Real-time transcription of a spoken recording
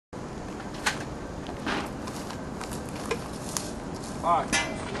Alright.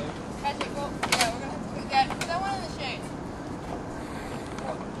 Catch it, go. Yeah, we're gonna have to put that. Put that one in the shade.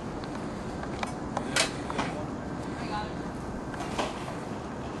 I got it.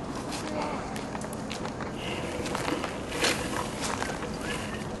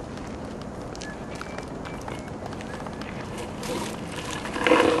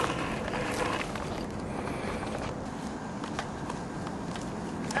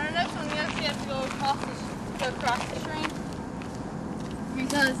 And the next one, you actually have to go across the stream.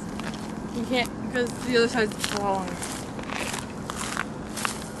 Because you can't, because the other side's swallowing.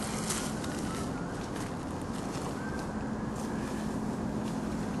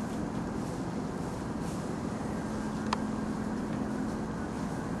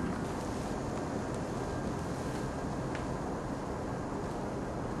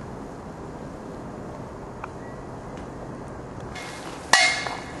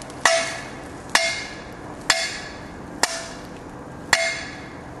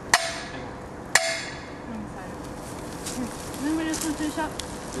 Anybody else want to finish up?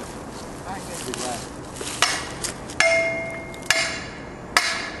 Yeah. Alright, good. Be glad.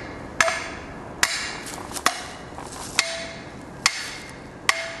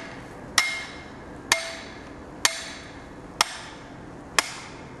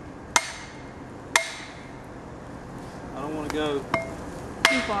 I don't want to go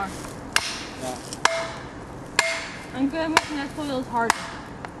Too far. no. I'm good at making that coils harder.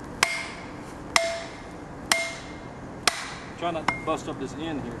 Try not to bust up this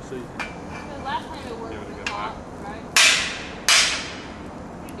end here so you can. The last time it worked with the top, right?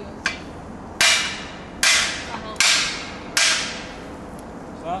 What are you doing?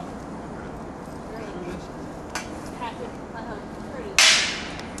 Stop. Great. Do this. Catch it. Let her. Here it is.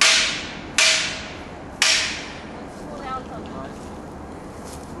 Let's pull down something. Alright.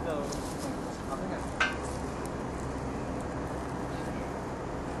 No.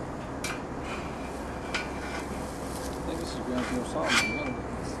 I think this is ground more solid than the other one.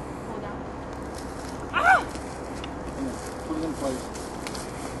 Pull down. Ah! Put it in place.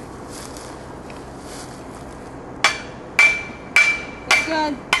 That's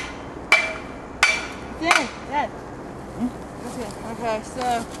good. It's in. Dead. That's good. Okay, so.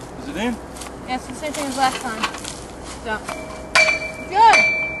 Is it in? Yeah, it's the same thing as last time. So. Good!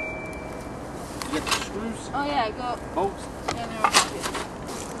 You got the screws? Oh, yeah, go. Bolts? Yeah, there we go.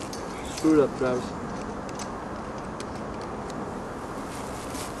 Screw it up, Travis.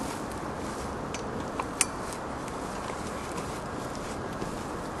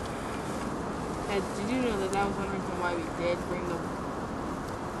 Hey, did you know that was one reason why we did bring the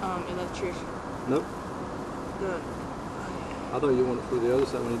electrician? Nope. The, I thought you wanted it for the other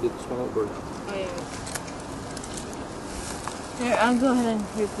side when you did the small bird. oh yeah. Here, I'll go ahead and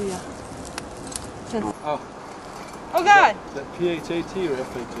here for you. Oh. Oh God! Is that PHAT or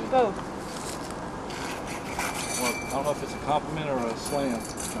FHA? Both. Well, I don't know if it's a compliment or a slam.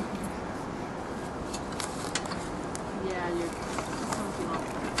 Yeah, you're something off.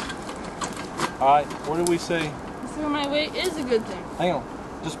 Alright, what did we say? So my weight is a good thing. Hang on.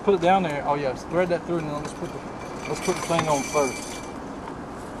 Just put it down there. Oh yes, thread that through and then let's put the thing on first.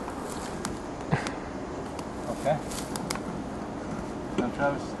 Okay. Now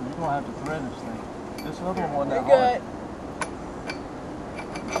Travis, you're gonna have to thread this thing. This other one wasn't that hard.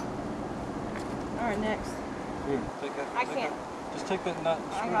 Alright, next. Here, take that. I take can't. that. Just take that nut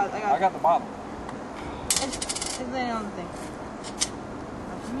and screw I got it. I got the bottom. It's laying on the thing.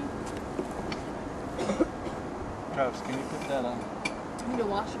 Travis, can you put that on? I need to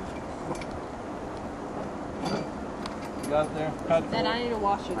wash it. You got it there? Cut it. Then I need to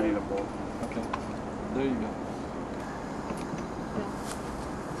wash it. I need a bowl. Okay. There you go.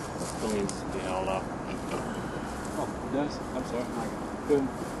 Still needs to be held up. Oh, it does? I'm sorry. Boom.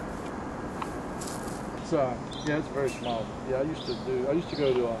 So, yeah, it's very small. Yeah, I used to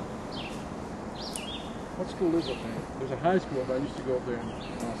go to, what school is up there? There's a high school, but I used to go up there and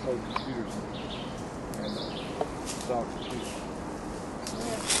sell computers and sell computers.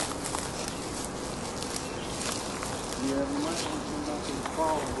 Yeah, we might want to come back in the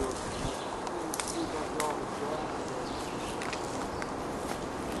fall and do it. See about all the grass.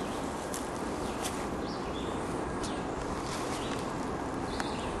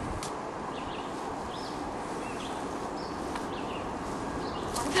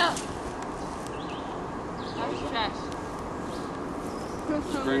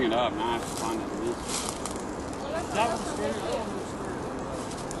 Just bring it up, now I have to find it. That was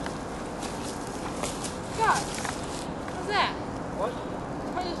God, what's that? What?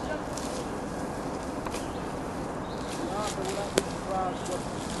 I just jumped. But we're not being surprised what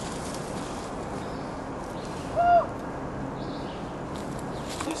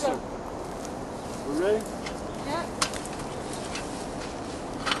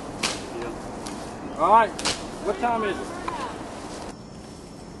All right. What time is it?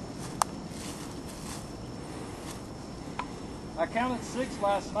 I counted 6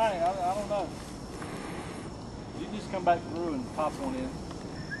 last night. I don't know. You can just come back through and pop one in.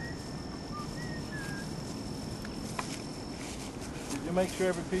 Did you make sure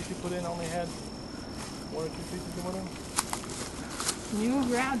every piece you put in only had 1 or 2 pieces going in? You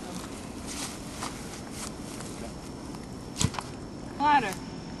grabbed them. Ladder.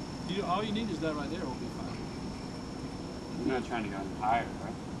 All you need is that right there. Will be fine. You're not trying to go higher,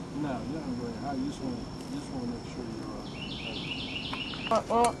 right? No, you're not going high. You just want to make sure you're.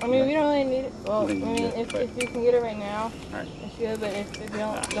 Well, I mean, we don't really need it. Well, I mean, if you can get it right now, it's good. But if you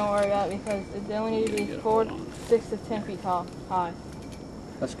don't worry about it because they only need to be 4, 6 to 10 feet tall, high.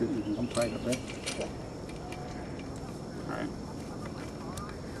 That's good. I'm tight up there. All right.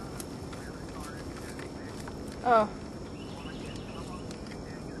 Oh.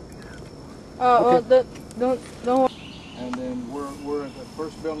 Oh, okay. Well, don't. And then we're at the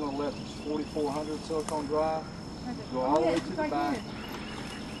first building on the left. It's 4400 Silicon Drive. Go all the way to the back,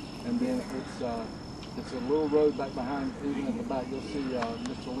 and then it's a little road back behind. Even at the back, you'll see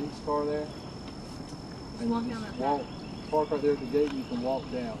Mr. Link's car there. And walk you down just that park right there at the gate, and you can walk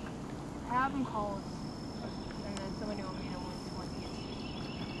down. Have them call us, and then somebody will meet them when you want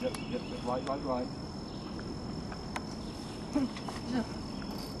to get. Yep, right.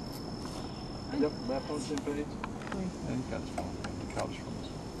 Yep, left on the same page. And he got his phone. The couch from us.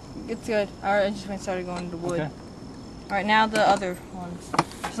 It's good. Alright, I just went started going to wood. Okay. Alright, now the other ones.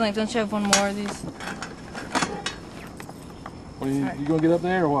 Just like, don't you have one more of these? What are you gonna get up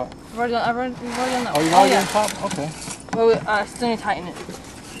there or what? We've already done that one. Oh, you already on top? Okay. Well, I still need to tighten it.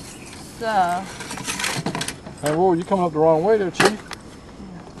 So. Hey, whoa, you coming up the wrong way there, Chief.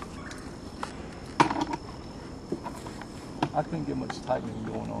 I couldn't get much tightening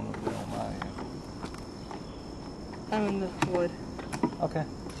going on over there on my end. I'm in the wood. Okay.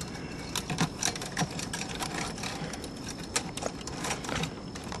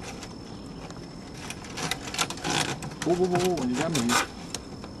 Whoa, you got me.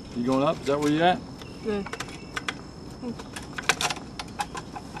 You going up? Is that where you at? Good.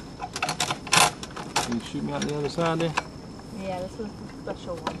 Can you shoot me out the other side there? Yeah, this is the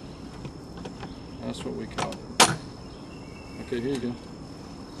special one. That's what we call it. Okay, here you go.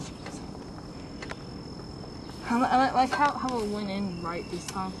 I like how it went in right this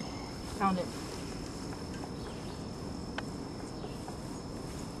time. Found it.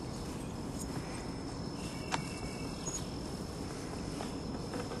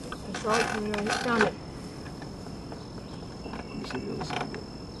 It's right. Found it. Let me see the other side.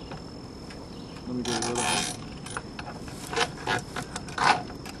 Let me go to the other side.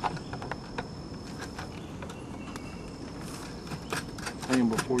 Hang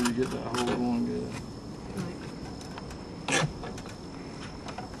before you get that hole going good.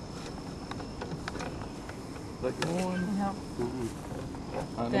 Like one. Help.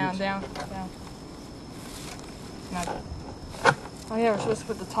 Down. No. Oh yeah, we're supposed to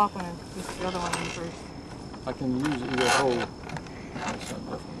put the top one in. Put the other one in first. I can use either hole.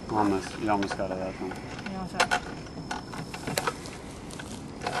 You almost got it that one. Yeah, what's that?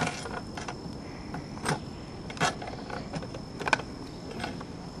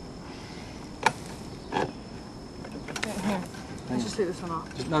 Here. Let's just take this one off.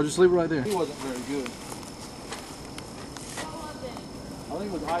 Just leave it right there. He wasn't very good. I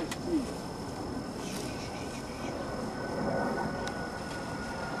think it was iced tea.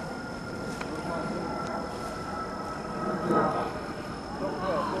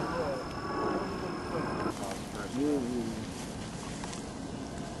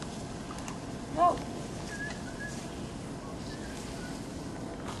 Oh.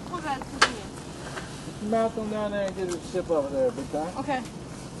 What's that? Put your mouth on down there and get a sip of it there, big time. Okay.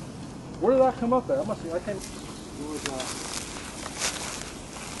 Where did I come up at? I must be, I can't. It was,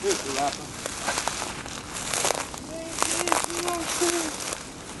 here's the wrapper.